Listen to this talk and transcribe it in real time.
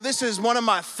This is one of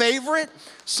my favorite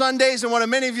Sundays and one of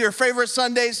many of your favorite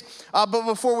Sundays. But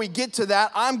before we get to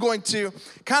that, I'm going to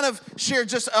kind of share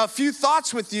just a few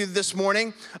thoughts with you this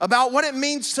morning about what it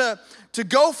means to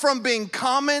go from being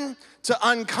common to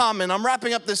uncommon. I'm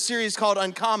wrapping up this series called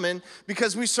Uncommon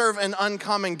because we serve an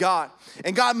uncommon God.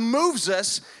 And God moves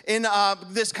us in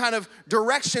this kind of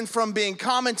direction from being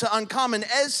common to uncommon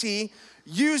as He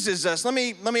uses us. Let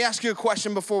me ask you a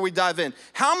question before we dive in.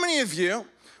 How many of you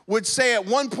would say at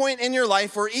one point in your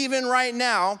life or even right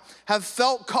now have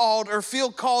felt called or feel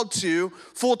called to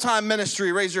full-time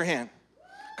ministry? Raise your hand.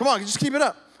 Come on, just keep it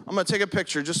up. I'm going to take a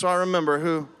picture just so I remember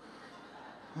who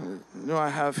do I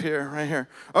have here, right here.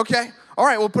 Okay, all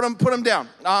right, we'll put them down.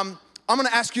 I'm going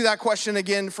to ask you that question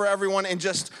again for everyone in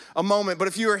just a moment. But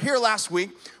if you were here last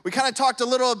week, we kind of talked a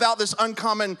little about this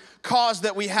uncommon cause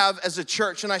that we have as a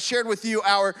church. And I shared with you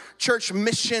our church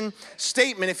mission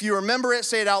statement. If you remember it,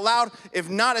 say it out loud. If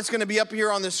not, it's going to be up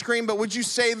here on the screen. But would you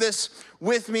say this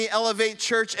with me? Elevate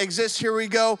Church exists, here we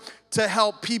go, to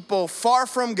help people far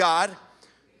from God.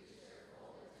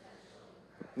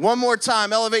 One more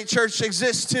time. Elevate Church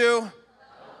exists to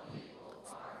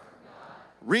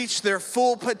reach their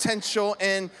full potential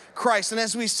in Christ. And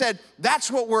as we said,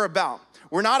 that's what we're about.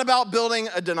 We're not about building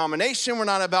a denomination. We're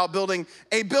not about building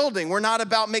a building. We're not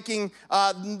about making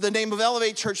the name of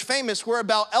Elevate Church famous. We're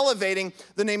about elevating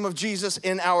the name of Jesus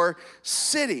in our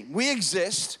city. We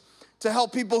exist to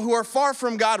help people who are far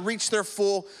from God reach their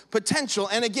full potential.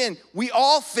 And again, we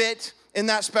all fit in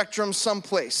that spectrum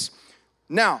someplace.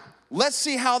 Now, let's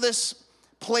see how this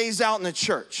plays out in the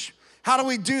church. How do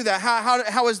we do that?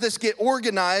 How does this get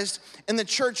organized in the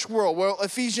church world? Well,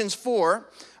 Ephesians 4,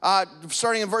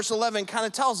 starting in verse 11, kind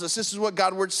of tells us this is what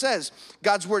God's word says.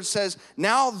 God's word says,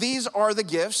 now these are the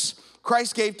gifts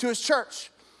Christ gave to his church.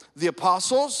 The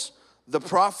apostles, the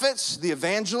prophets, the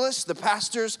evangelists, the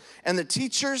pastors, and the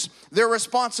teachers. Their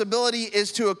responsibility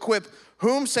is to equip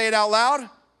whom? Say it out loud.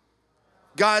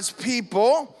 God's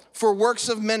people for works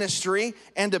of ministry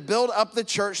and to build up the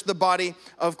church, the body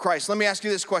of Christ. Let me ask you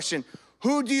this question.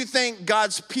 Who do you think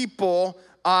God's people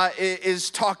is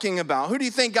talking about? Who do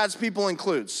you think God's people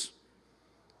includes?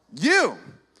 You.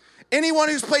 Anyone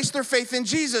who's placed their faith in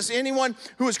Jesus, anyone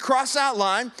who has crossed that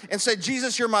line and said,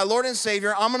 Jesus, you're my Lord and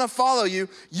Savior, I'm gonna follow you.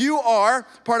 You are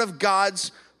part of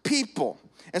God's people.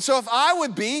 And so if I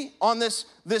would be on this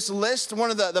list,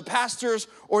 one of the pastors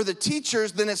or the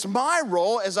teachers, then it's my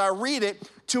role as I read it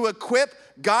to equip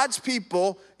God's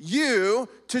people, you,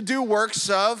 to do works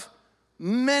of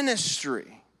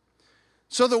ministry.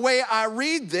 So the way I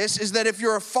read this is that if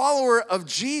you're a follower of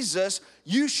Jesus,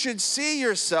 you should see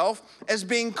yourself as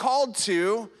being called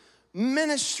to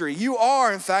ministry. You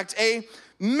are, in fact, a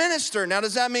minister. Now,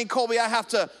 does that mean, Colby, I have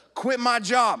to quit my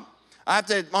job? I have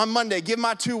to, on Monday, give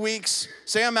my 2 weeks,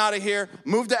 say I'm out of here,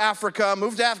 move to Africa,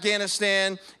 move to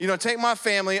Afghanistan, take my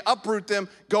family, uproot them,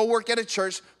 go work at a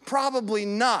church? Probably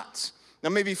not. Now,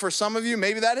 maybe for some of you,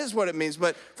 maybe that is what it means,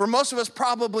 but for most of us,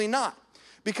 probably not.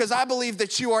 Because I believe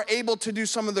that you are able to do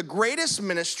some of the greatest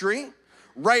ministry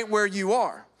right where you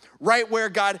are, right where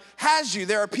God has you.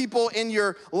 There are people in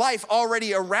your life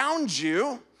already around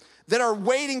you that are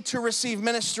waiting to receive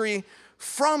ministry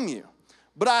from you.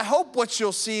 But I hope what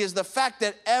you'll see is the fact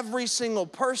that every single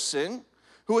person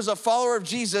who is a follower of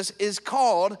Jesus is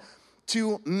called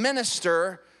to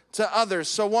minister to others.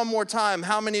 So one more time,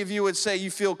 how many of you would say you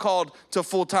feel called to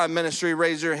full-time ministry?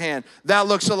 Raise your hand. That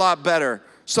looks a lot better.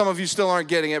 Some of you still aren't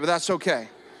getting it, but that's okay.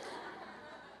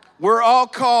 We're all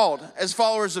called as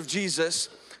followers of Jesus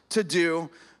to do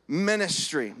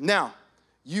ministry. Now,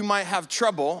 you might have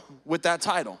trouble with that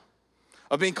title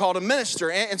of being called a minister.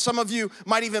 And some of you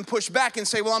might even push back and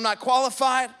say, well, I'm not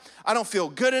qualified. I don't feel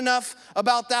good enough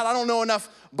about that. I don't know enough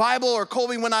Bible. Or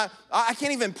Colby, when I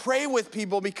can't even pray with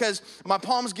people because my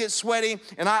palms get sweaty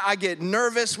and I get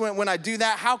nervous when I do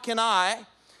that. How can I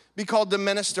be called to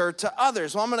minister to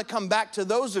others? Well, I'm gonna come back to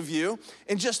those of you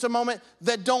in just a moment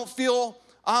that don't feel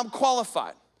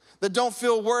qualified, that don't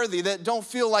feel worthy, that don't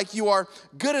feel like you are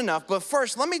good enough. But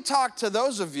first, let me talk to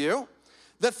those of you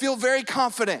that feel very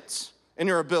confident in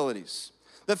your abilities,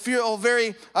 that feel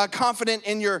very confident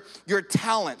in your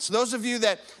talents. Those of you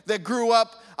that grew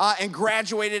up and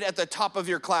graduated at the top of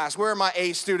your class. Where are my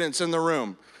A students in the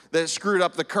room that screwed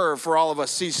up the curve for all of us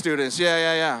C students?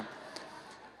 Yeah.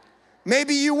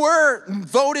 Maybe you were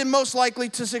voted most likely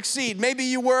to succeed. Maybe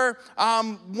you were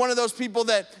one of those people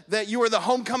that you were the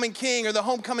homecoming king or the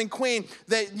homecoming queen,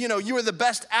 that you were the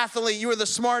best athlete, you were the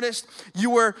smartest, you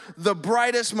were the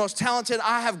brightest, most talented.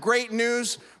 I have great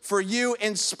news for you.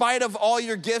 In spite of all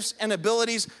your gifts and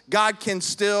abilities, God can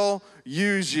still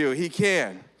use you. He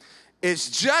can. It's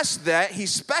just that he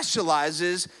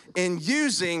specializes in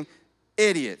using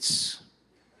idiots.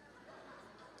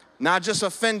 Not just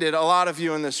offended a lot of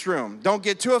you in this room. Don't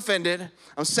get too offended.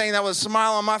 I'm saying that with a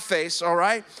smile on my face, all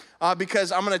right?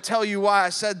 Because I'm going to tell you why I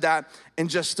said that in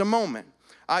just a moment.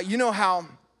 You know how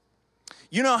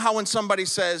when somebody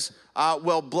says,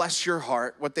 well, bless your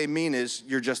heart, what they mean is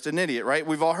you're just an idiot, right?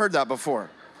 We've all heard that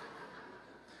before.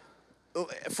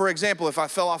 For example, if I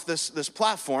fell off this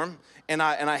platform and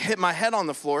I hit my head on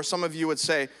the floor, some of you would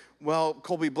say, well,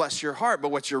 Colby, bless your heart. But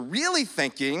what you're really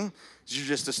thinking is you're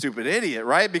just a stupid idiot,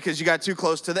 right? Because you got too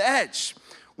close to the edge.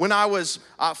 When I was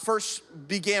first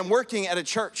began working at a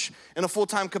church in a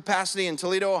full-time capacity in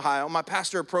Toledo, Ohio, my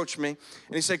pastor approached me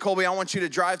and he said, Colby, I want you to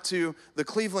drive to the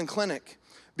Cleveland Clinic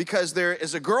because there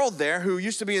is a girl there who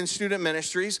used to be in student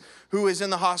ministries who is in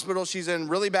the hospital. She's in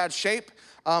really bad shape.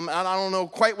 And I don't know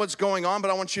quite what's going on, but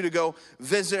I want you to go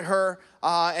visit her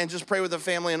and just pray with the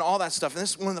family and all that stuff. And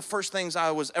this is one of the first things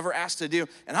I was ever asked to do.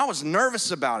 And I was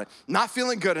nervous about it, not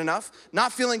feeling good enough,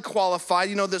 not feeling qualified,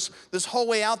 you know, this whole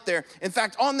way out there. In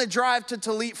fact, on the drive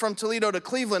from Toledo to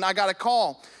Cleveland, I got a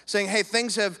call saying, hey,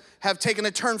 things have taken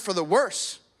a turn for the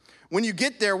worse. When you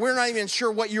get there, we're not even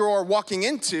sure what you are walking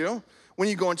into when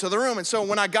you go into the room. And so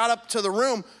when I got up to the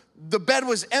room, the bed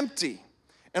was empty.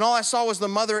 And all I saw was the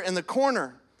mother in the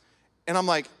corner. And I'm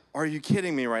like, are you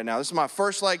kidding me right now? This is my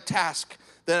first task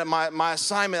that my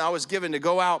assignment I was given to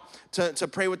go out to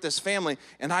pray with this family.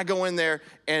 And I go in there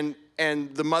and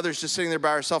the mother's just sitting there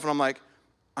by herself. And I'm like,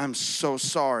 I'm so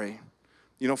sorry,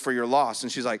 for your loss.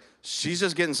 And she's like, she's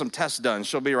just getting some tests done.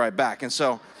 She'll be right back. And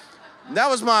so that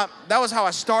was how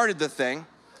I started the thing.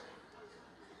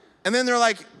 And then they're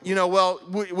like, well,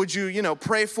 would you,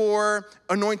 pray for her,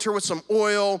 anoint her with some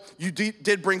oil? You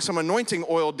did bring some anointing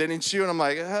oil, didn't you? And I'm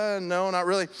like, no, not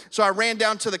really. So I ran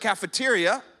down to the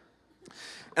cafeteria,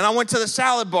 and I went to the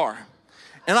salad bar.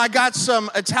 And I got some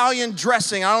Italian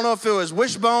dressing. I don't know if it was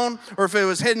Wishbone or if it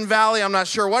was Hidden Valley. I'm not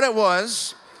sure what it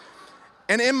was.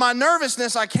 And in my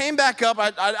nervousness, I came back up.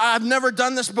 I've never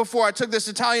done this before. I took this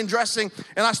Italian dressing,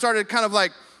 and I started kind of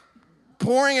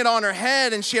pouring it on her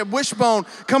head, and she had Wishbone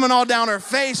coming all down her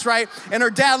face, right? And her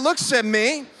dad looks at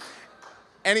me,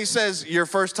 and he says, your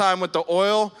first time with the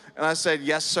oil? And I said,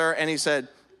 yes, sir. And he said,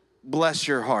 bless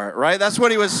your heart, right? That's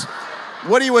what he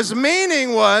was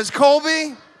meaning was,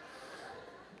 Colby,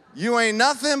 you ain't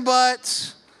nothing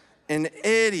but an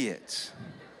idiot.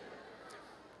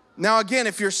 Now, again,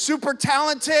 if you're super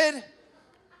talented,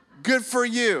 good for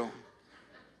you.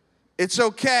 It's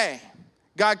okay.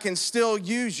 God can still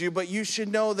use you, but you should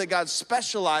know that God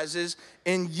specializes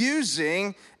in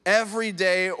using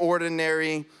everyday,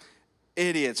 ordinary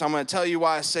idiots. I'm going to tell you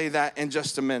why I say that in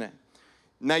just a minute.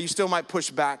 Now, you still might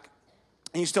push back,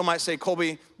 and you still might say,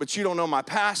 Colby, but you don't know my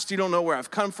past. You don't know where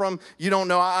I've come from. You don't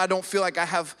know, I don't feel like I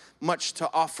have much to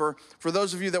offer. For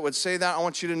those of you that would say that, I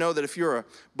want you to know that if you're a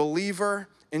believer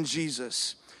in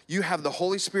Jesus, you have the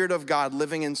Holy Spirit of God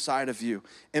living inside of you,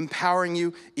 empowering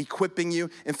you, equipping you.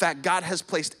 In fact, God has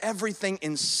placed everything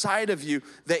inside of you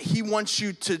that he wants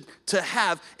you to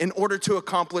have in order to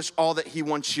accomplish all that he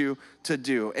wants you to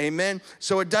do. Amen?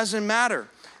 So it doesn't matter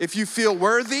if you feel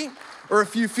worthy or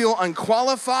if you feel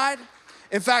unqualified.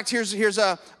 In fact, here's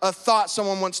a thought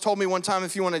someone once told me one time,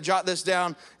 if you want to jot this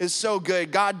down, is so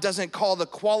good. God doesn't call the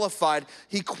qualified.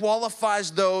 He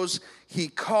qualifies those he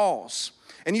calls.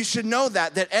 And you should know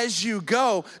that as you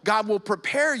go, God will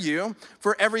prepare you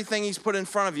for everything he's put in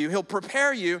front of you. He'll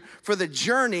prepare you for the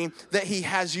journey that he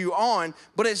has you on.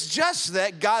 But it's just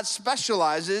that God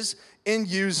specializes in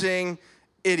using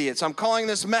idiots. I'm calling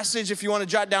this message, if you want to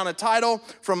jot down a title,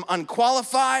 from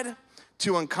unqualified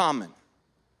to uncommon.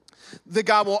 That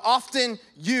God will often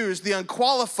use the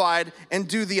unqualified and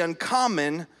do the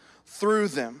uncommon through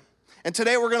them. And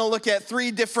today we're going to look at 3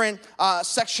 different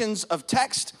sections of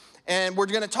text. And we're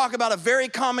going to talk about a very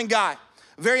common guy,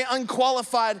 a very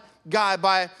unqualified guy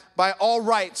by all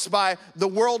rights, by the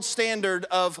world standard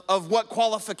of what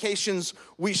qualifications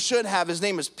we should have. His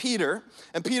name is Peter.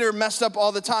 And Peter messed up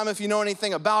all the time if you know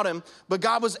anything about him. But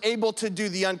God was able to do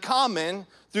the uncommon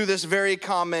through this very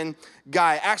common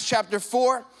guy. Acts chapter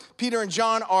 4, Peter and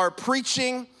John are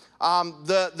preaching.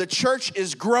 The church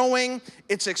is growing,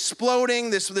 it's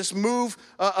exploding. This move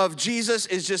of Jesus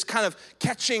is just kind of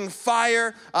catching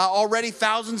fire. Already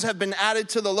thousands have been added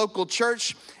to the local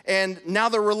church, and now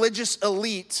the religious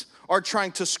elite are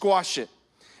trying to squash it.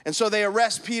 And so they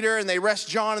arrest Peter and they arrest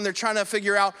John, and they're trying to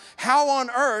figure out how on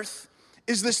earth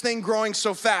is this thing growing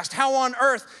so fast? How on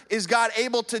earth is God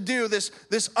able to do this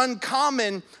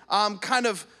uncommon kind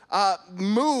of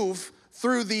move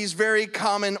through these very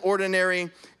common, ordinary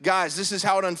guys. This is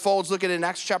how it unfolds. Look at it in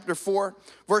Acts chapter 4.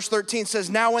 Verse 13 says,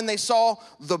 now when they saw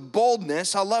the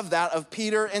boldness, I love that, of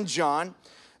Peter and John,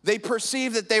 they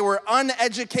perceived that they were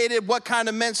uneducated. What kind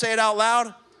of men? Say it out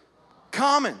loud.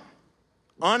 Common.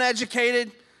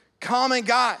 Uneducated, common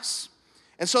guys.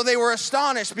 And so they were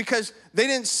astonished because they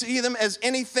didn't see them as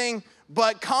anything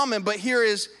but common. But here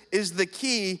is the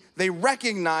key. They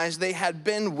recognized they had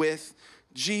been with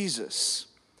Jesus.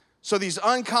 So these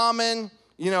uncommon,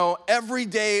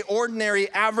 everyday,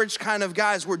 ordinary, average kind of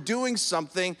guys were doing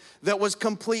something that was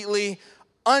completely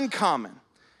uncommon.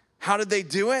 How did they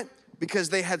do it? Because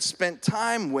they had spent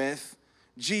time with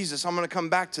Jesus. I'm going to come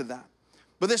back to that.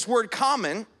 But this word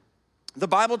common, the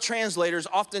Bible translators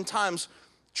oftentimes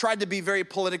tried to be very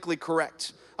politically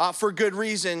correct. For good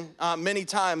reason, many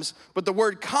times. But the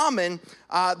word common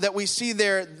that we see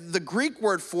there, the Greek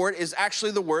word for it is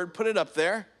actually the word, put it up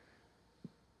there,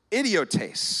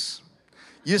 idiotes.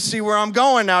 You see where I'm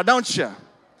going now, don't you?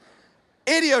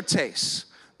 Idiotes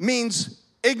means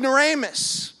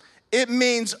ignoramus. It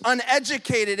means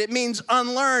uneducated. It means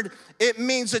unlearned. It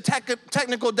means the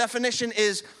technical definition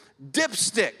is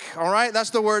dipstick, all right? That's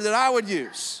the word that I would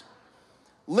use.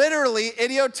 Literally,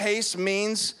 idiotes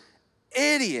means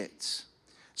idiot.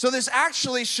 So this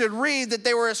actually should read that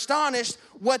they were astonished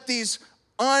what these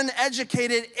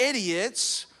uneducated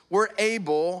idiots were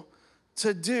able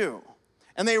to do.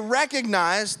 And they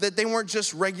recognized that they weren't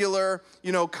just regular,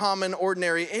 common,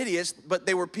 ordinary idiots, but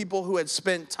they were people who had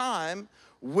spent time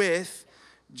with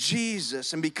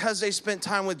Jesus. And because they spent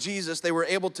time with Jesus, they were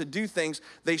able to do things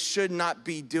they should not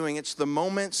be doing. It's the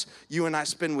moments you and I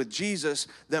spend with Jesus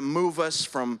that move us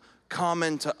from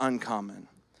common to uncommon.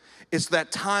 It's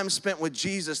that time spent with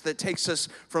Jesus that takes us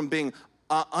from being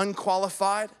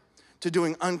unqualified to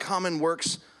doing uncommon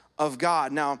works of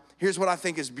God. Now, here's what I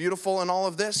think is beautiful in all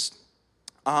of this.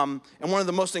 And one of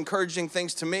the most encouraging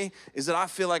things to me is that I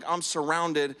feel like I'm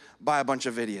surrounded by a bunch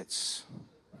of idiots.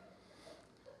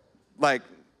 Like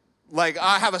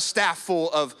I have a staff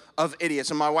full of idiots.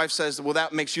 And my wife says, well,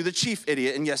 that makes you the chief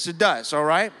idiot. And yes, it does, all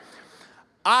right?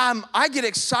 I get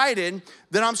excited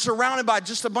that I'm surrounded by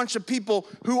just a bunch of people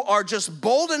who are just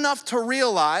bold enough to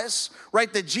realize,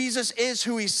 right, that Jesus is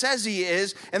who he says he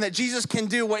is and that Jesus can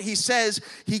do what he says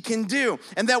he can do.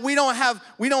 And that we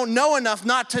don't know enough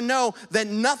not to know that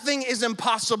nothing is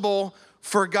impossible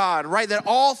for God, right? That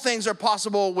all things are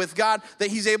possible with God,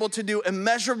 that he's able to do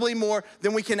immeasurably more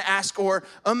than we can ask or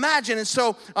imagine. And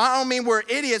so I don't mean we're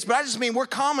idiots, but I just mean we're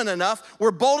common enough, we're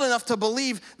bold enough to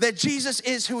believe that Jesus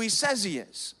is who he says he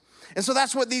is. And so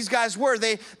that's what these guys were.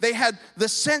 They had the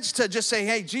sense to just say,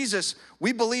 hey, Jesus,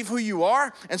 we believe who you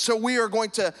are, and so we are going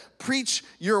to preach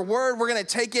your word. We're going to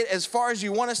take it as far as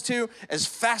you want us to, as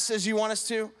fast as you want us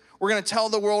to. We're going to tell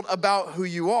the world about who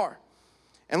you are.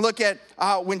 And look at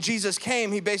when Jesus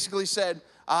came, he basically said,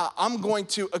 I'm going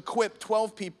to equip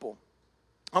 12 people.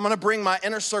 I'm going to bring my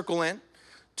inner circle in,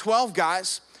 12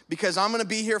 guys, because I'm going to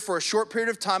be here for a short period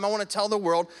of time. I want to tell the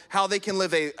world how they can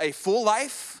live a full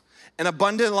life, an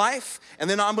abundant life, and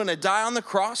then I'm going to die on the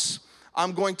cross.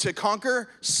 I'm going to conquer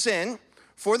sin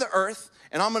for the earth,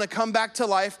 and I'm going to come back to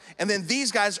life. And then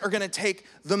these guys are going to take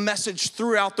the message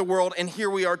throughout the world. And here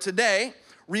we are today,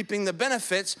 reaping the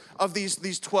benefits of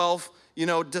these 12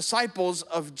 disciples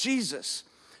of Jesus.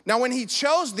 Now, when he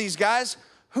chose these guys,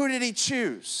 who did he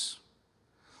choose?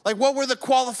 Like, what were the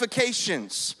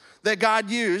qualifications that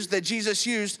God used, that Jesus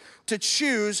used to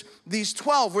choose these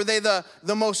 12? Were they the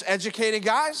most educated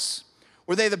guys?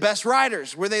 Were they the best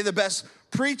writers? Were they the best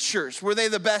preachers? Were they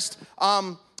the best,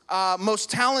 most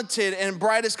talented and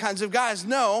brightest kinds of guys?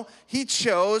 No, he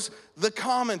chose the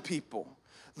common people,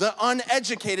 the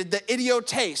uneducated, the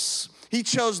idiotes. He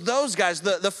chose those guys,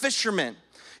 the fishermen.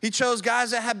 He chose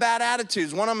guys that had bad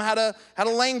attitudes. One of them had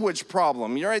a language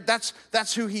problem. You're right.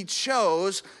 That's who he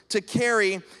chose to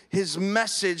carry his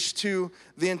message to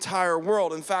the entire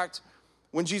world. In fact,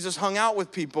 when Jesus hung out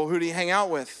with people, who did he hang out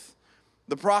with?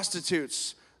 The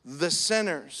prostitutes, the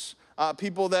sinners,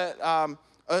 people that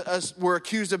were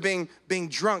accused of being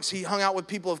drunks. He hung out with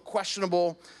people of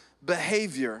questionable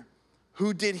behavior.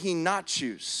 Who did he not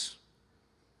choose?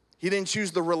 He didn't choose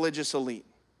the religious elite.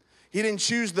 He didn't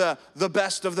choose the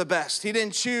best of the best. He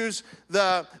didn't choose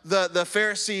the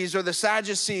Pharisees or the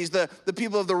Sadducees, the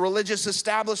people of the religious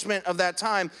establishment of that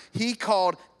time. He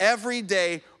called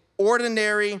everyday,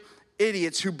 ordinary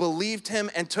idiots who believed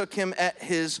him and took him at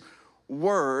his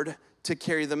word to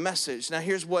carry the message. Now,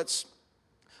 here's what's,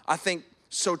 I think,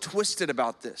 so twisted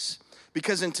about this.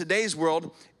 Because in today's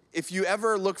world, if you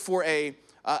ever look for a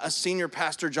senior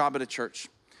pastor job at a church,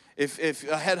 If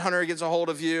a headhunter gets a hold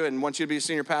of you and wants you to be a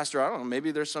senior pastor, I don't know,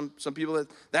 maybe there's some people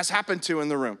that's happened to in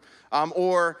the room.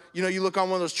 Or, you look on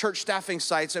one of those church staffing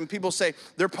sites and people say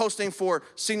they're posting for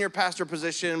senior pastor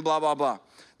position, blah, blah, blah.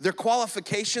 Their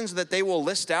qualifications that they will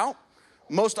list out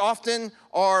most often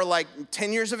are like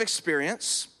 10 years of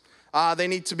experience. They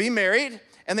need to be married,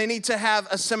 and they need to have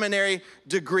a seminary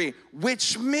degree,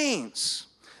 which means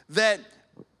that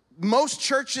most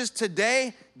churches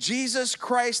today, Jesus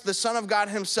Christ, the Son of God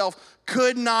himself,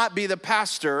 could not be the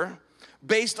pastor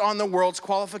based on the world's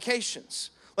qualifications.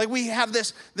 Like we have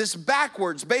this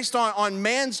backwards based on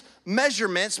man's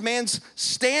measurements, man's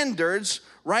standards,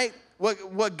 right?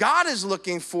 What God is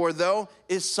looking for, though,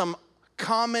 is some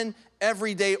common,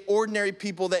 everyday, ordinary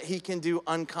people that he can do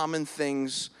uncommon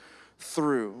things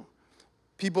through.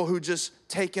 People who just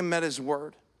take him at his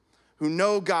word, who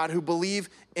know God, who believe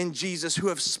in Jesus, who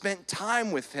have spent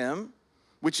time with him,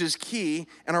 which is key,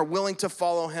 and are willing to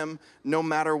follow him no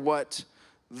matter what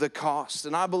the cost.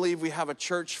 And I believe we have a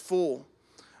church full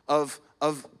of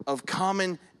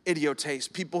common idiotes,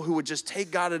 people who would just take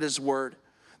God at his word,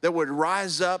 that would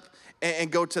rise up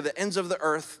and go to the ends of the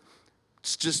earth,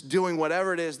 just doing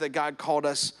whatever it is that God called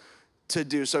us to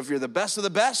do. So if you're the best of the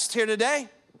best here today,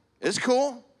 it's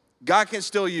cool. God can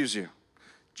still use you.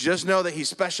 Just know that he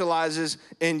specializes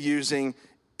in using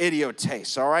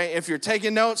idiotes, all right? If you're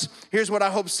taking notes, here's what I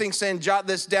hope sinks in. Jot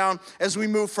this down as we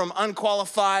move from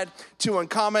unqualified to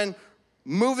uncommon.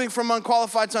 Moving from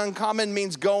unqualified to uncommon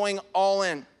means going all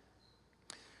in.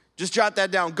 Just jot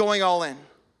that down, going all in.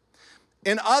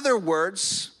 In other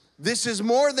words, this is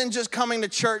more than just coming to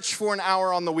church for an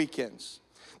hour on the weekends.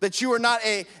 That you are not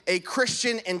a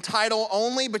Christian in title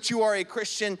only, but you are a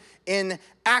Christian in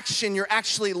action. You're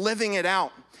actually living it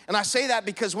out. And I say that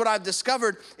because what I've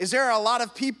discovered is there are a lot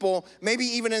of people, maybe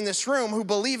even in this room, who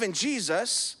believe in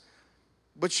Jesus,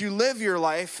 but you live your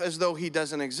life as though he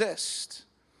doesn't exist.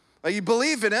 Like you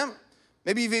believe in him,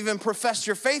 maybe you've even professed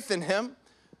your faith in him,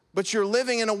 but you're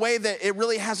living in a way that it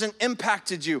really hasn't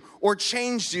impacted you or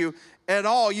changed you at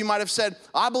all. You might have said,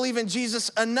 I believe in Jesus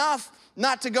enough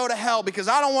not to go to hell because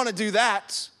I don't want to do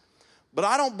that, but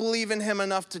I don't believe in him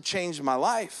enough to change my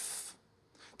life,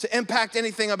 to impact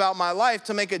anything about my life,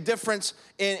 to make a difference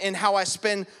in how I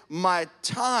spend my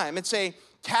time. It's a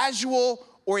casual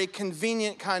or a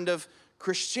convenient kind of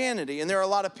Christianity, and there are a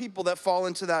lot of people that fall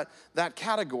into that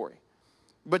category.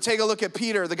 But take a look at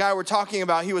Peter, the guy we're talking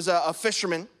about. He was a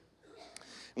fisherman.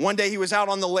 One day he was out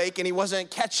on the lake and he wasn't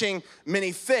catching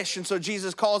many fish. And so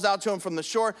Jesus calls out to him from the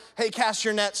shore, hey, cast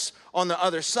your nets on the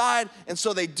other side. And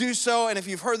so they do so. And if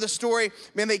you've heard the story,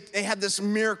 man, they had this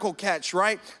miracle catch,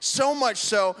 right? So much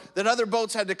so that other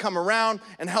boats had to come around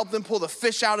and help them pull the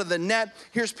fish out of the net.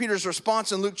 Here's Peter's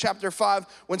response in Luke chapter 5.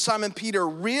 When Simon Peter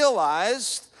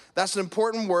realized, that's an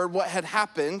important word, what had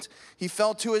happened, he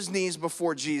fell to his knees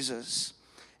before Jesus.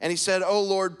 And he said, oh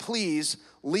Lord, please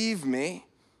leave me,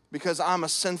 because I'm a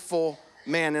sinful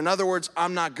man. In other words,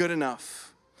 I'm not good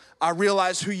enough. I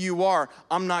realize who you are.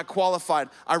 I'm not qualified.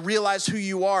 I realize who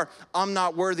you are. I'm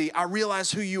not worthy. I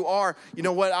realize who you are. You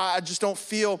know what? I just don't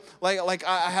feel like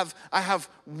I have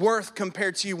worth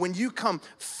compared to you. When you come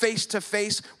face to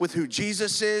face with who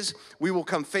Jesus is, we will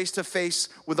come face to face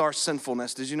with our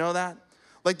sinfulness. Did you know that?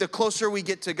 Like the closer we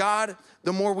get to God,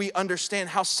 the more we understand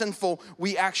how sinful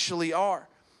we actually are.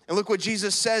 And look what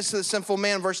Jesus says to the sinful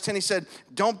man. Verse 10, he said,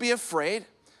 don't be afraid.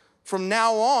 From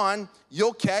now on,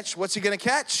 you'll catch, what's he going to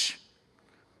catch?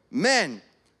 Men.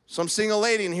 Some single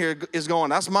lady in here is going,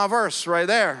 that's my verse right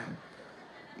there.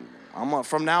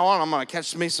 From now on, I'm going to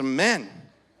catch me some men.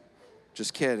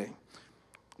 Just kidding.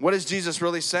 What is Jesus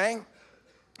really saying?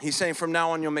 He's saying from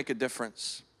now on, you'll make a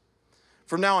difference.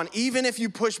 From now on, even if you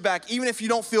push back, even if you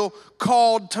don't feel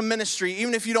called to ministry,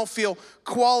 even if you don't feel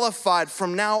qualified,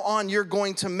 from now on, you're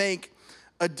going to make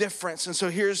a difference. And so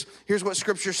here's what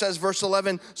scripture says, verse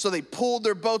 11. So they pulled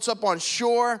their boats up on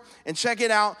shore, and check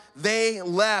it out, they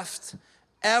left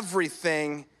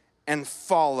everything and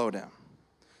followed him.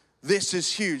 This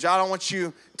is huge. I don't want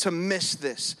you to miss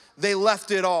this. They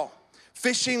left it all.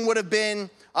 Fishing would have been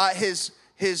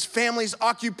his family's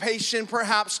occupation,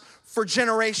 perhaps for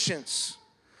generations,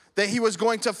 that he was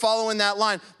going to follow in that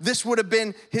line. This would have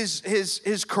been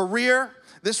his career.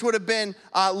 This would have been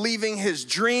leaving his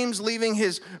dreams, leaving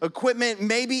his equipment,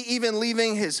 maybe even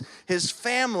leaving his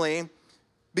family,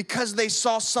 because they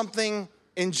saw something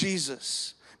in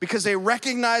Jesus, because they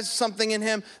recognized something in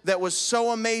him that was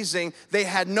so amazing. They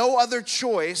had no other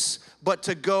choice but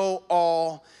to go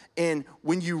all in.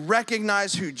 When you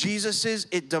recognize who Jesus is,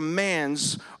 it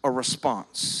demands a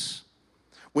response.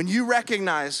 When you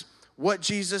recognize what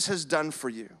Jesus has done for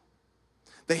you,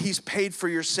 that he's paid for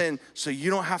your sin so you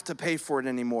don't have to pay for it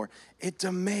anymore. It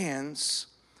demands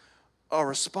a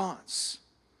response.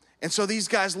 And so these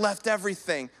guys left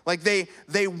everything. Like they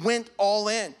went all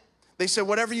in. They said,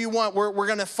 whatever you want, we're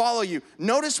gonna follow you.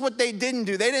 Notice what they didn't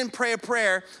do. They didn't pray a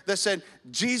prayer that said,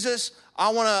 Jesus,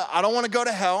 I don't wanna go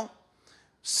to hell.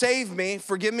 Save me,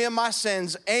 forgive me of my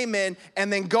sins, amen.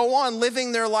 And then go on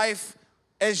living their life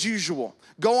as usual.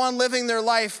 Go on living their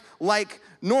life like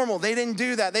normal. They didn't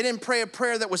do that. They didn't pray a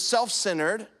prayer that was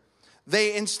self-centered.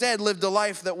 They instead lived a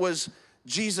life that was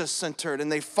Jesus-centered,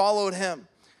 and they followed him.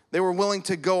 They were willing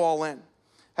to go all in.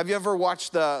 Have you ever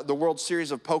watched the World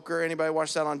Series of Poker? Anybody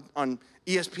watch that on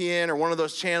ESPN or one of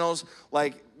those channels?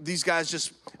 Like these guys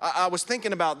just, I was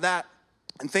thinking about that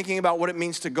and thinking about what it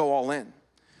means to go all in.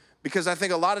 Because I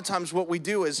think a lot of times what we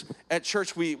do is at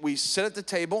church, we sit at the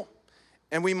table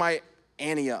and we might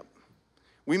ante up.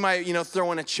 We might,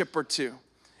 throw in a chip or two.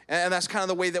 And that's kind of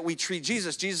the way that we treat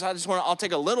Jesus. Jesus, I'll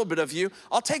take a little bit of you.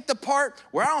 I'll take the part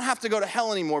where I don't have to go to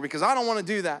hell anymore because I don't want to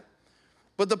do that.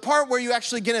 But the part where you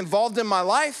actually get involved in my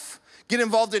life, get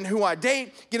involved in who I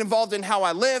date, get involved in how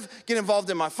I live, get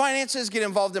involved in my finances, get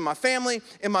involved in my family,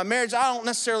 in my marriage, I don't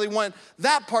necessarily want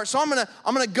that part. So I'm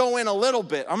gonna go in a little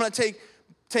bit. I'm gonna take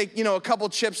a couple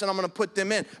chips and I'm gonna put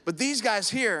them in. But these guys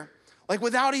here, like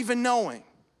without even knowing,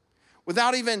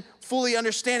 without even fully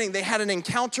understanding, they had an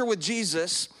encounter with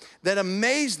Jesus that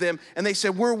amazed them, and they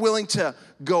said, we're willing to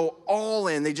go all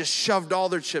in. They just shoved all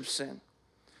their chips in.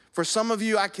 For some of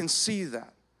you, I can see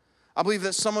that. I believe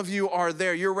that some of you are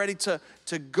there. You're ready to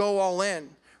go all in.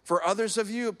 For others of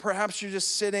you, perhaps you're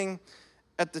just sitting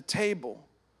at the table,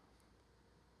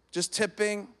 just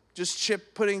tipping,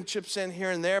 putting chips in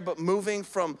here and there, but moving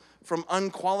from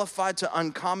unqualified to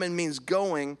uncommon means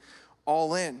going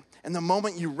all in. And the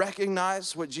moment you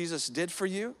recognize what Jesus did for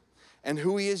you and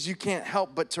who he is, you can't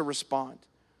help but to respond.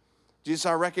 Jesus,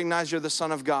 I recognize you're the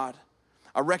Son of God.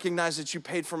 I recognize that you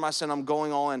paid for my sin. I'm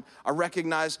going all in. I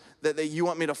recognize that you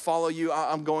want me to follow you.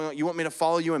 I'm going. You want me to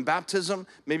follow you in baptism?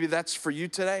 Maybe that's for you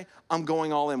today. I'm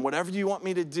going all in. Whatever you want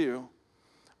me to do,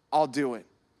 I'll do it.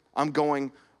 I'm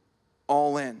going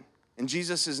all in. And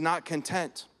Jesus is not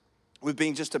content with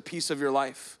being just a piece of your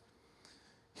life.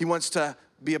 He wants to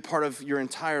be a part of your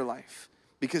entire life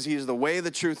because he is the way,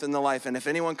 the truth, and the life. And if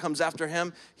anyone comes after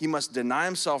him, he must deny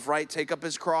himself, right? Take up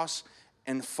his cross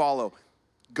and follow.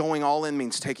 Going all in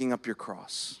means taking up your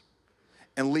cross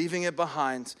and leaving it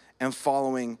behind and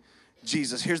following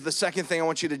Jesus. Here's the second thing I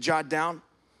want you to jot down.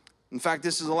 In fact,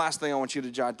 this is the last thing I want you to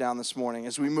jot down this morning.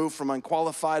 As we move from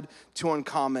unqualified to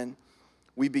uncommon,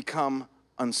 we become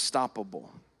unstoppable.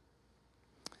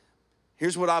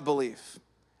 Here's what I believe.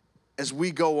 As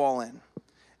we go all in,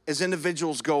 as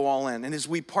individuals go all in, and as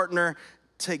we partner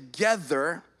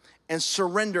together and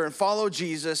surrender and follow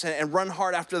Jesus and run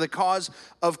hard after the cause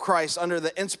of Christ under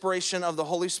the inspiration of the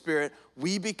Holy Spirit,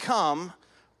 we become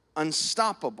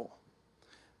unstoppable.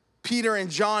 Peter and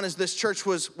John, as this church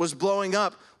was blowing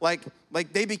up, like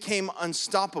they became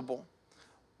unstoppable.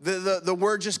 The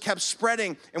word just kept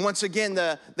spreading. And once again,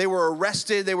 they were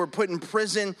arrested, they were put in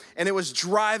prison, and it was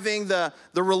driving the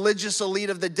religious elite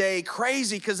of the day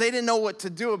crazy because they didn't know what to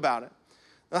do about it.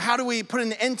 How do we put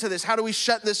an end to this? How do we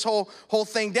shut this whole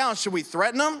thing down? Should we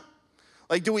threaten them?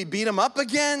 Like, do we beat them up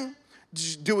again?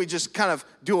 Do we just kind of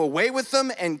do away with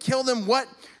them and kill them? What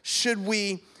should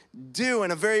we do?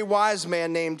 And a very wise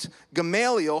man named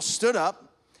Gamaliel stood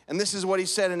up, and this is what he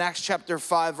said in Acts chapter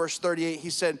 5, verse 38. He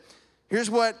said, here's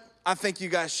what I think you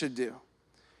guys should do.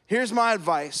 Here's my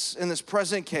advice in this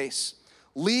present case.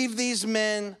 Leave these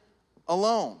men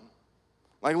alone.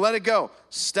 Like, let it go.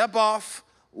 Step off.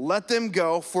 Let them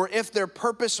go, for if their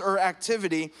purpose or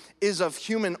activity is of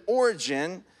human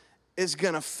origin, it's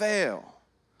gonna fail.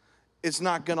 It's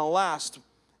not gonna last.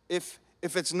 If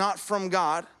it's not from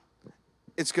God,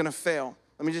 it's gonna fail.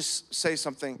 Let me just say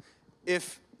something.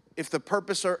 If the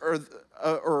purpose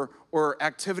or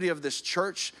activity of this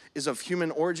church is of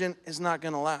human origin, it's not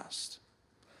gonna last.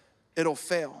 It'll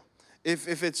fail.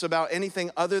 If it's about anything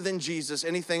other than Jesus,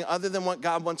 anything other than what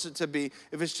God wants it to be,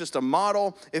 if it's just a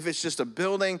model, if it's just a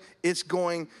building, it's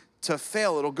going to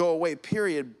fail. It'll go away,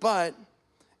 period. But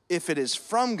if it is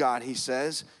from God, he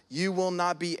says, you will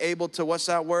not be able to, what's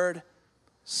that word?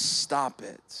 Stop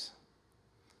it.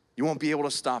 You won't be able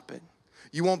to stop it.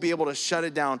 You won't be able to shut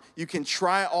it down. You can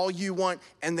try all you want,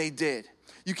 and they did.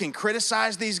 You can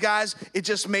criticize these guys. It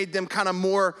just made them kind of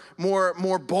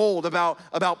more bold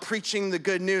about preaching the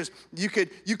good news. You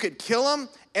could kill them,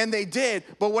 and they did.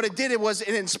 But what it did, it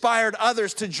inspired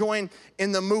others to join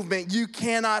in the movement. You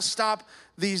cannot stop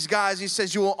these guys. He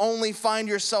says you will only find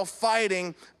yourself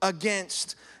fighting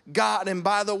against God. And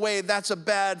by the way, that's a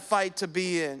bad fight to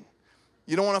be in.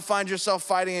 You don't want to find yourself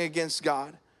fighting against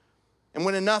God. And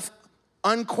when enough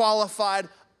unqualified,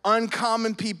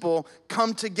 uncommon people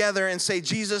come together and say,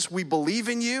 Jesus, we believe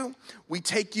in you. We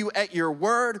take you at your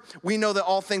word. We know that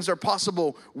all things are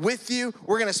possible with you.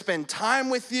 We're going to spend time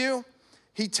with you.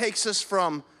 He takes us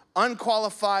from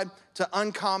unqualified to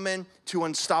uncommon to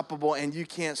unstoppable, and you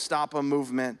can't stop a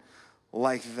movement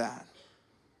like that.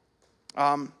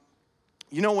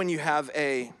 You know, when you have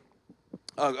a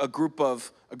group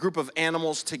of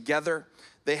animals together,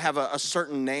 they have a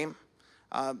certain name.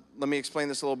 Let me explain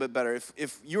this a little bit better.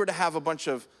 If you were to have a bunch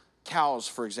of cows,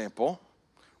 for example,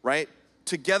 right,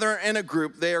 together in a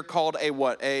group, they are called a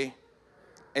what? A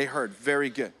herd. Very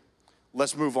good.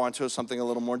 Let's move on to something a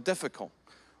little more difficult.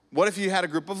 What if you had a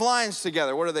group of lions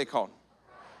together? What are they called?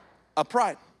 A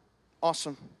pride.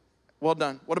 Awesome. Well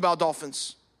done. What about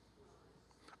dolphins?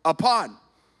 A pod.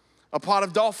 A pod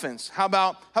of dolphins. How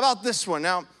about this one?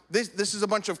 Now, this is a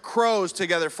bunch of crows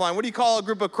together flying. What do you call a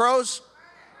group of crows?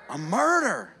 A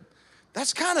murder.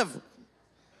 That's kind of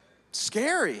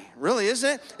scary, really,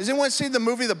 isn't it? Has anyone seen the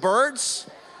movie The Birds?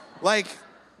 Like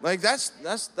that's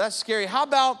scary. How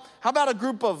about a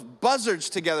group of buzzards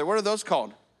together? What are those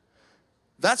called?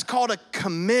 That's called a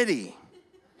committee.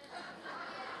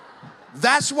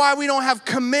 That's why we don't have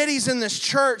committees in this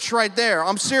church right there.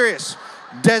 I'm serious.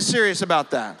 Dead serious about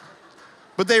that.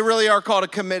 But they really are called a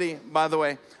committee, by the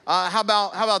way. How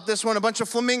about this one? A bunch of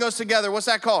flamingos together. What's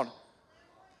that called?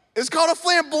 It's called a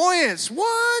flamboyance.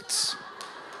 What?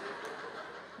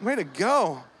 Way to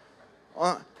go.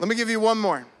 Let me give you one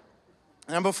more.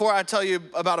 And before I tell you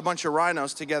about a bunch of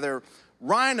rhinos together,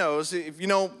 rhinos, if you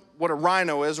know what a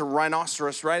rhino is, or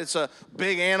rhinoceros, right? It's a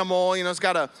big animal. You know, it's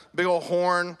got a big old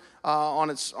horn on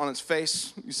its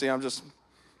face. You see,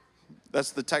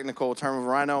 that's the technical term of a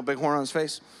rhino, a big horn on its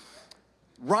face.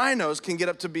 Rhinos can get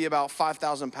up to be about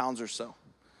 5,000 pounds or so.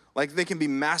 Like, they can be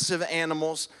massive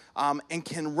animals and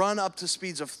can run up to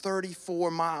speeds of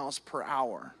 34 miles per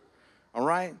hour, all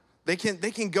right? They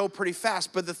can go pretty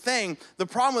fast, but the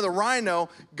problem with a rhino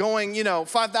going,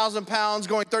 5,000 pounds,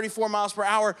 going 34 miles per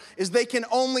hour is they can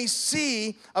only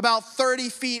see about 30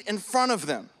 feet in front of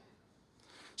them.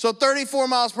 So 34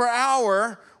 miles per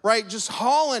hour, right, just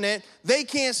hauling it, they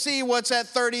can't see what's at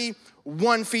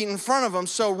 31 feet in front of them.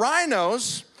 So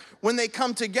rhinos, when they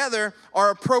come together,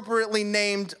 are appropriately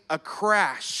named a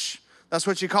crash. That's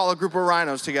what you call a group of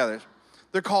rhinos together.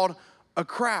 They're called a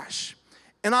crash.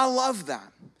 And I love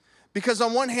that. Because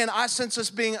on one hand, I sense us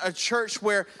being a church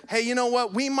where, hey, you know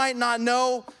what? We might not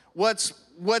know what's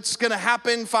going to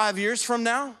happen 5 years from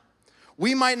now.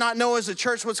 We might not know as a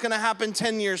church what's going to happen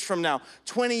 10 years from now,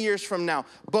 20 years from now.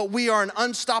 But we are an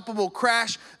unstoppable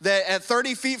crash that at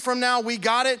 30 feet from now, we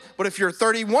got it. But if you're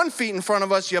 31 feet in front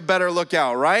of us, you better look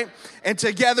out, right? And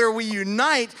together we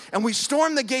unite and we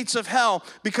storm the gates of hell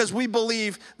because we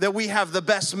believe that we have the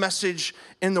best message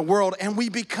in the world. And we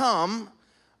become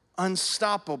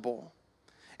unstoppable.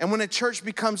 And when a church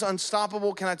becomes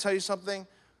unstoppable, can I tell you something?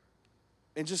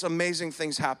 And just amazing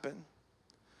things happen.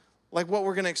 Like what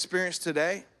we're going to experience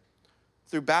today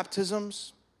through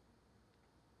baptisms.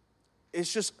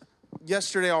 It's just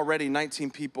yesterday already 19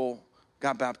 people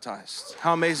got baptized.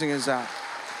 How amazing is that?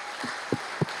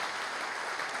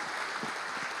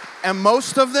 And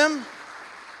most of them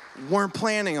weren't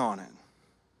planning on it.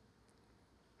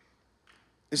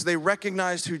 Is they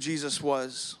recognized who Jesus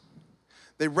was.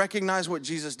 They recognized what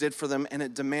Jesus did for them, and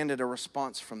it demanded a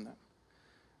response from them.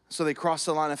 So they crossed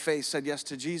the line of faith, said yes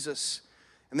to Jesus,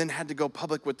 and then had to go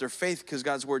public with their faith because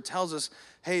God's word tells us,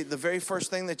 hey, the very first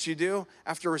thing that you do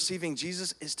after receiving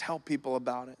Jesus is tell people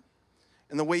about it.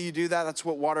 And the way you do that, that's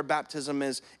what water baptism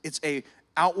is. It's a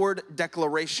outward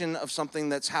declaration of something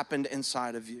that's happened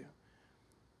inside of you.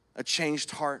 A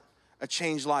changed heart, a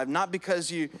changed life. Not because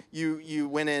you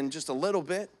went in just a little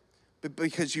bit, but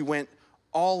because you went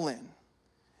all in.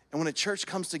 And when a church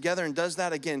comes together and does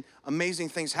that, again, amazing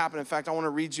things happen. In fact, I want to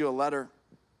read you a letter.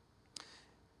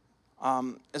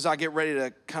 As I get ready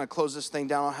to kind of close this thing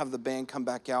down, I'll have the band come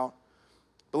back out.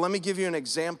 But let me give you an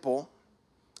example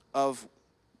of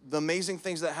the amazing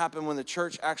things that happen when the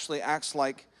church actually acts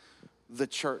like the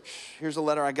church. Here's a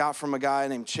letter I got from a guy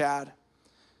named Chad.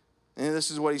 And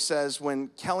this is what he says. When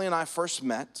Kelly and I first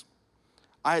met,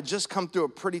 I had just come through a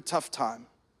pretty tough time.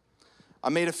 I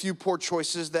made a few poor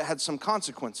choices that had some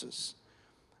consequences.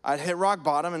 I'd hit rock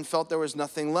bottom and felt there was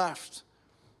nothing left.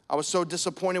 I was so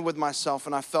disappointed with myself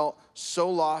and I felt so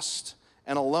lost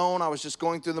and alone. I was just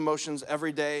going through the motions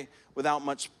every day without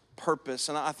much purpose.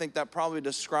 And I think that probably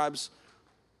describes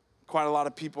quite a lot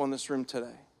of people in this room today.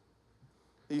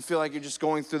 You feel like you're just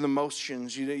going through the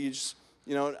motions. You just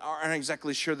aren't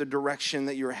exactly sure the direction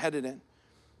that you're headed in.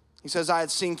 He says, I had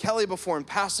seen Kelly before in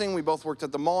passing. We both worked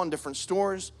at the mall in different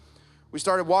stores. We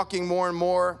started walking more and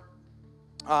more.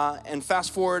 And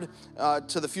fast forward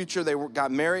to the future, they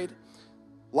got married.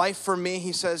 Life for me,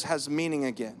 he says, has meaning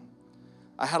again.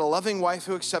 I had a loving wife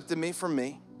who accepted me for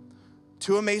me.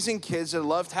 2 amazing kids that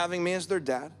loved having me as their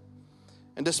dad.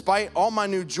 And despite all my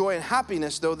new joy and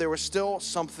happiness, though, there was still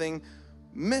something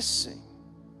missing.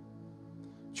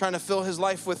 Trying to fill his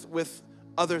life with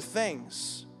other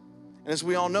things. And as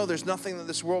we all know, there's nothing that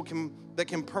this world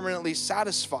can permanently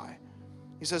satisfy.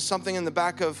 He says, something in the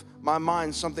back of my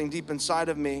mind, something deep inside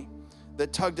of me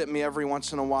that tugged at me every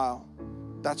once in a while.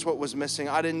 That's what was missing.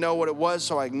 I didn't know what it was,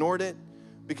 so I ignored it,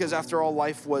 because after all,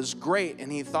 life was great,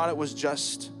 and he thought it was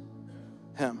just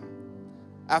him.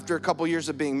 After a couple years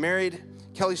of being married,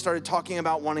 Kelly started talking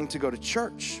about wanting to go to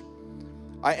church.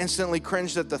 I instantly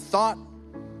cringed at the thought.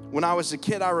 When I was a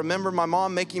kid, I remember my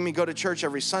mom making me go to church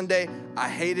every Sunday. I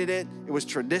hated it. It was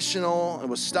traditional, it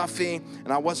was stuffy, and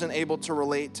I wasn't able to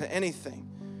relate to anything.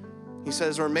 He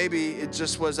says, or maybe it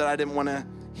just was that I didn't want to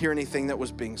hear anything that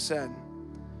was being said.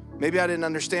 Maybe I didn't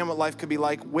understand what life could be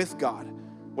like with God.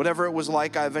 Whatever it was,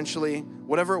 I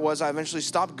eventually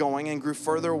stopped going and grew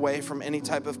further away from any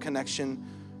type of connection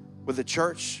with the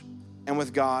church and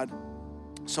with God.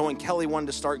 So when Kelly wanted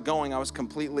to start going, I was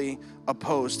completely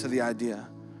opposed to the idea.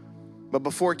 But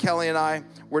before Kelly and I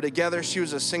were together, she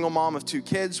was a single mom of 2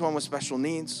 kids, one with special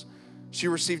needs. She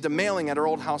received a mailing at her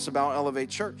old house about Elevate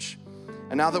Church.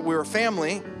 And now that we were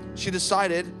family, she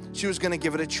decided she was going to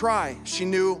give it a try. She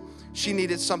knew she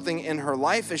needed something in her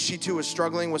life, as she too was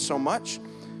struggling with so much.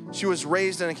 She was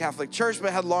raised in a Catholic church,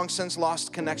 but had long since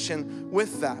lost connection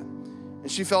with that. And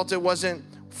she felt it wasn't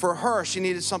for her. She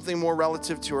needed something more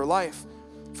relative to her life.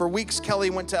 For weeks, Kelly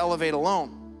went to Elevate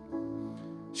alone.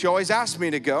 She always asked me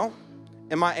to go,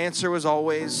 and my answer was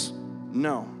always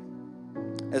no.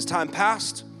 As time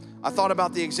passed, I thought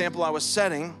about the example I was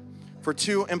setting for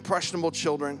 2 impressionable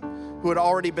children who had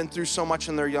already been through so much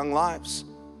in their young lives.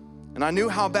 And I knew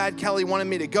how bad Kelly wanted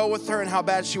me to go with her and how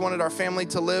bad she wanted our family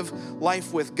to live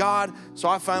life with God. So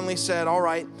I finally said, all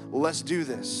right, let's do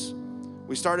this.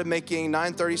 We started making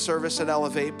 9:30 service at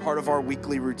Elevate part of our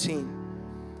weekly routine.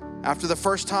 After the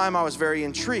first time, I was very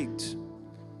intrigued.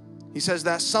 He says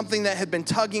that something that had been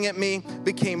tugging at me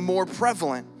became more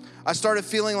prevalent. I started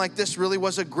feeling like this really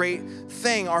was a great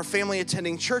thing. Our family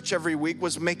attending church every week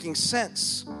was making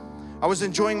sense. I was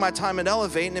enjoying my time at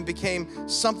Elevate, and it became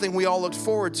something we all looked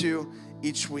forward to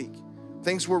each week.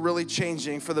 Things were really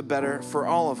changing for the better for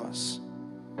all of us.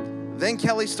 Then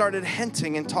Kelly started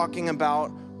hinting and talking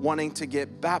about wanting to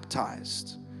get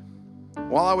baptized.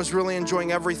 While I was really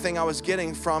enjoying everything I was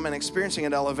getting from and experiencing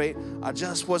at Elevate, I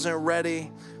just wasn't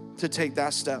ready to take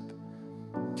that step.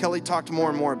 Kelly talked more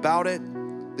and more about it.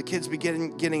 The kids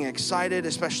began getting excited,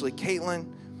 especially Caitlin.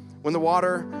 When the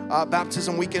water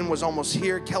baptism weekend was almost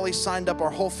here, Kelly signed up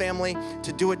our whole family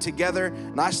to do it together.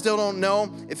 And I still don't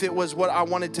know if it was what I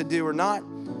wanted to do or not.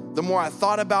 The more I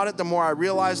thought about it, the more I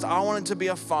realized I wanted to be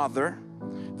a father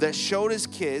that showed his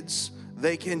kids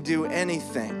they can do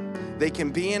anything. They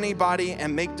can be anybody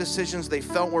and make decisions they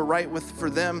felt were right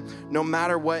for them, no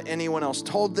matter what anyone else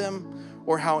told them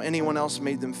or how anyone else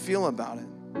made them feel about it.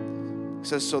 He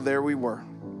says, so there we were,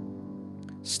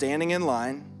 standing in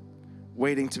line,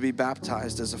 waiting to be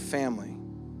baptized as a family.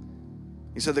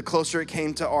 He said the closer it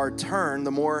came to our turn,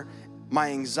 the more my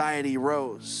anxiety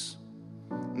rose.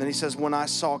 And then he says, when I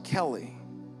saw Kelly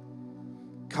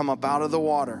come up out of the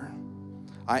water,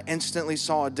 I instantly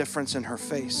saw a difference in her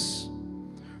face.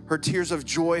 Her tears of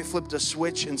joy flipped a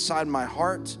switch inside my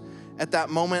heart. At that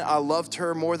moment, I loved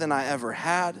her more than I ever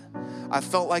had. I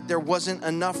felt like there wasn't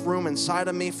enough room inside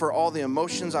of me for all the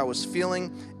emotions I was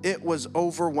feeling. It was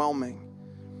overwhelming.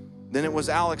 Then it was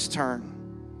Alex's turn.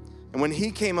 And when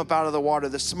he came up out of the water,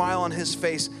 the smile on his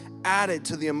face added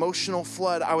to the emotional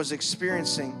flood I was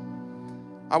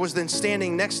experiencing. I was then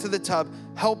standing next to the tub,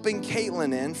 helping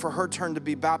Caitlin in for her turn to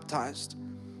be baptized.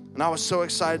 And I was so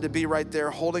excited to be right there,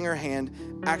 holding her hand,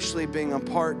 actually being a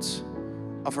part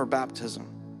of her baptism.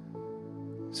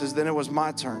 He says, then it was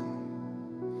my turn.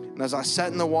 And as I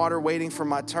sat in the water waiting for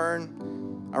my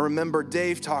turn, I remember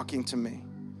Dave talking to me.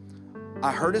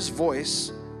 I heard his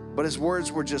voice, but his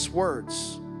words were just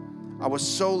words. I was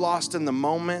so lost in the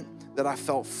moment that I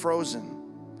felt frozen.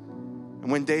 And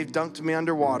when Dave dunked me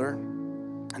underwater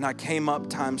and I came up,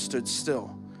 time stood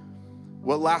still.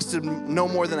 What lasted no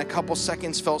more than a couple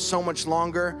seconds felt so much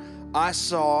longer. I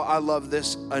saw, I love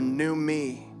this, a new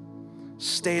me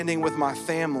standing with my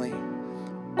family.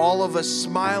 All of us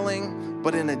smiling,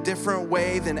 but in a different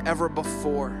way than ever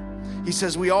before. He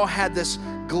says we all had this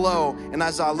glow. And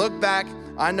as I look back,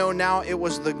 I know now it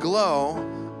was the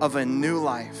glow of a new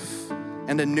life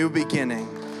and a new beginning.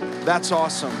 That's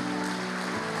awesome.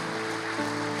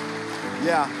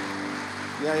 Yeah.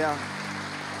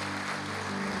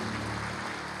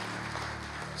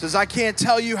 Says, I can't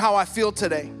tell you how I feel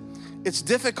today. It's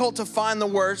difficult to find the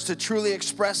words to truly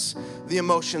express the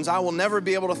emotions. I will never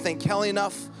be able to thank Kelly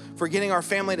enough for getting our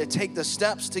family to take the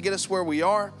steps to get us where we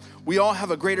are. We all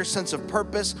have a greater sense of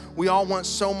purpose. We all want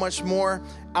so much more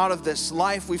out of this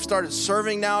life. We've started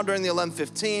serving now during the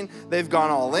 11:15. They've gone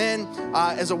all in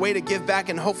as a way to give back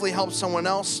and hopefully help someone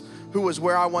else who was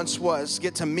where I once was,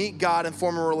 get to meet God and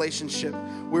form a relationship.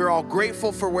 We're all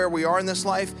grateful for where we are in this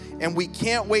life, and we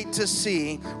can't wait to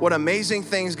see what amazing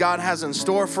things God has in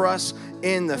store for us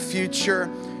in the future.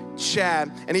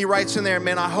 Chad, and he writes in there,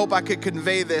 man, I hope I could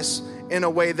convey this in a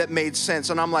way that made sense.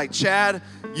 And I'm like, Chad,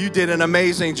 you did an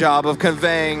amazing job of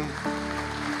conveying.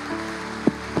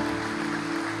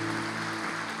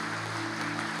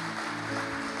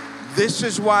 This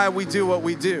is why we do what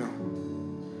we do.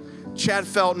 Chad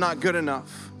felt not good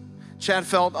enough. Chad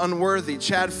felt unworthy.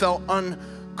 Chad felt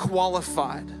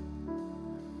unqualified.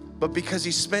 But because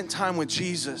he spent time with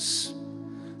Jesus,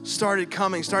 started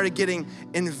getting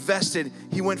invested,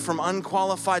 he went from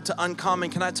unqualified to uncommon.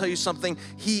 Can I tell you something?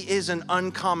 He is an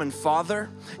uncommon father.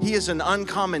 He is an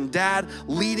uncommon dad,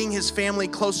 leading his family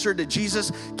closer to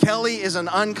Jesus. Kelly is an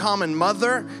uncommon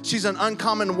mother. She's an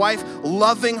uncommon wife,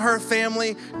 loving her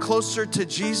family closer to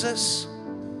Jesus.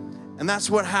 And that's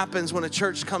what happens when a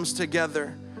church comes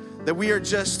together, that we are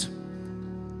just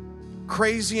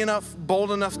crazy enough,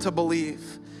 bold enough to believe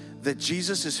that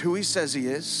Jesus is who he says he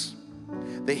is,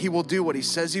 that he will do what he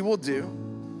says he will do,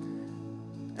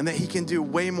 and that he can do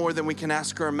way more than we can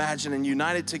ask or imagine. And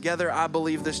united together, I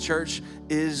believe this church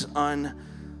is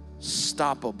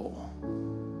unstoppable.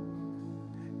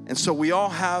 And so we all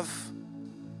have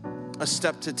a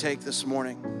step to take this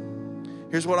morning.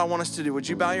 Here's what I want us to do. Would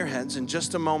you bow your heads? In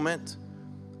just a moment,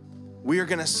 we are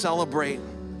going to celebrate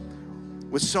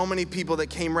with so many people that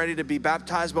came ready to be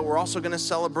baptized, but we're also going to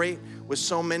celebrate with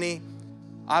so many,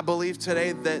 I believe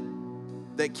today,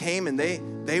 that came and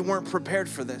they weren't prepared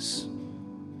for this.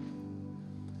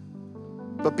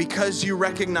 But because you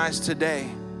recognize today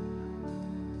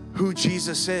who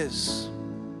Jesus is,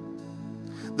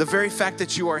 the very fact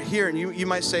that you are here, and you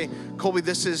might say, Colby,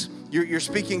 you're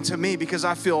speaking to me because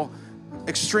I feel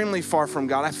extremely far from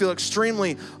God. I feel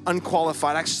extremely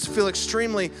unqualified. I feel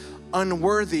extremely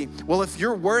unworthy. Well, if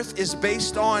your worth is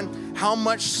based on how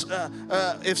much,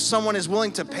 if someone is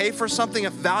willing to pay for something,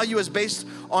 if value is based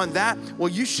on that, well,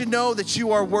 you should know that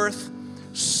you are worth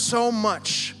so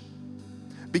much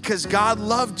because God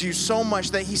loved you so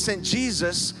much that he sent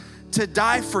Jesus to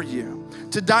die for you,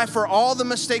 to die for all the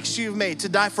mistakes you've made, to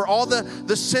die for all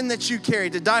the sin that you carry,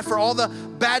 to die for all the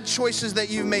bad choices that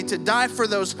you've made, to die for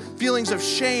those feelings of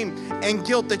shame and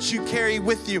guilt that you carry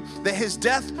with you, that his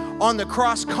death on the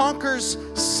cross conquers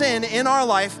sin in our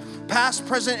life, past,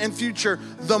 present, and future,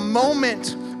 the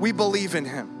moment we believe in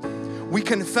him. We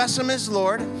confess him as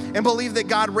Lord and believe that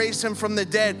God raised him from the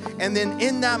dead. And then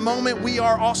in that moment, we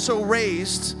are also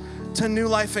raised to new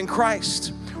life in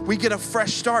Christ. We get a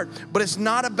fresh start, but it's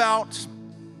not about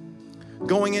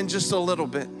going in just a little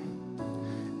bit.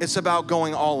 It's about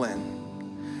going all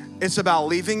in. It's about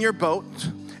leaving your boat.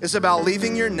 It's about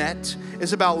leaving your net.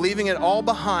 It's about leaving it all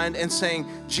behind and saying,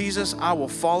 Jesus, I will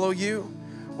follow you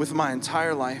with my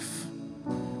entire life.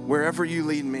 Wherever you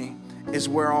lead me is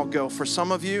where I'll go. For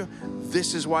some of you,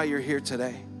 this is why you're here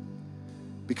today,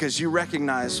 because you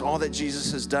recognize all that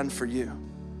Jesus has done for you.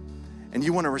 And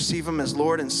you want to receive him as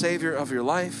Lord and Savior of your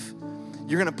life.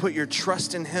 You're going to put your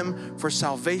trust in him for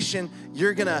salvation.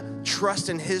 You're going to trust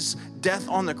in his death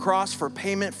on the cross for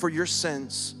payment for your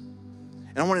sins.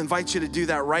 And I want to invite you to do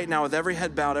that right now with every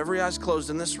head bowed, every eyes closed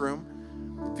in this room.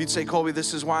 If you'd say, Colby,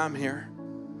 this is why I'm here.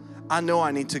 I know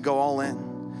I need to go all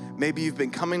in. Maybe you've been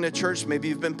coming to church. Maybe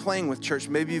you've been playing with church.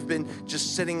 Maybe you've been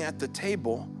just sitting at the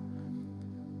table,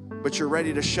 but you're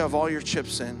ready to shove all your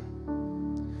chips in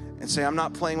and say, I'm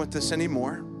not playing with this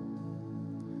anymore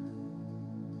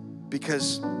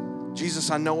because,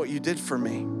 Jesus, I know what you did for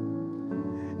me.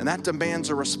 And that demands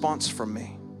a response from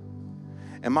me.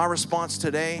 And my response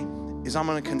today is I'm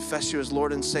going to confess you as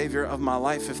Lord and Savior of my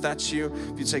life. If that's you,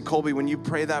 if you'd say, Colby, when you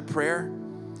pray that prayer,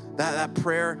 that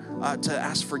prayer to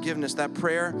ask forgiveness, that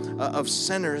prayer of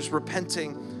sinners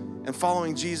repenting and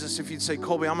following Jesus, if you'd say,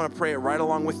 Colby, I'm going to pray it right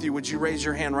along with you, would you raise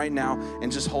your hand right now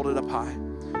and just hold it up high?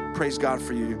 Praise God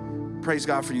for you. Praise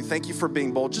God for you. Thank you for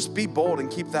being bold. Just be bold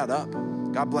and keep that up.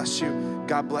 God bless you.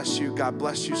 God bless you. God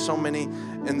bless you. So many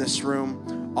in this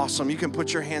room Awesome. You can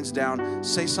put your hands down.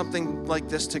 Say something like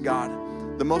this to God.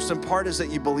 The most important part is that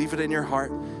you believe it in your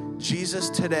heart. Jesus,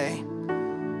 today,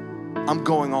 I'm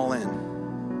going all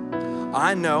in.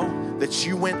 I know that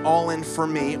you went all in for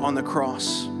me on the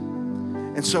cross.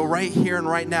 And so right here and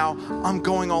right now, I'm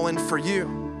going all in for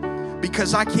you.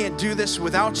 Because I can't do this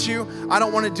without you. I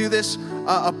don't want to do this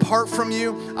apart from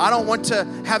you. I don't want to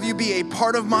have you be a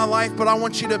part of my life, but I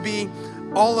want you to be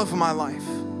all of my life.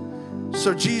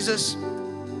 So Jesus,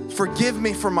 forgive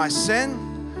me for my sin.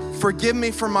 Forgive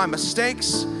me for my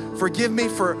mistakes. Forgive me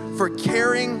for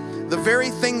carrying the very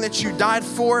thing that you died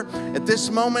for. At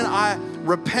this moment, I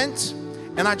repent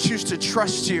and I choose to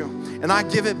trust you. And I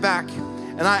give it back.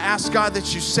 And I ask God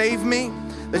that you save me,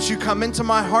 that you come into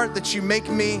my heart, that you make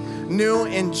me new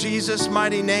in Jesus'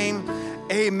 mighty name.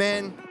 Amen.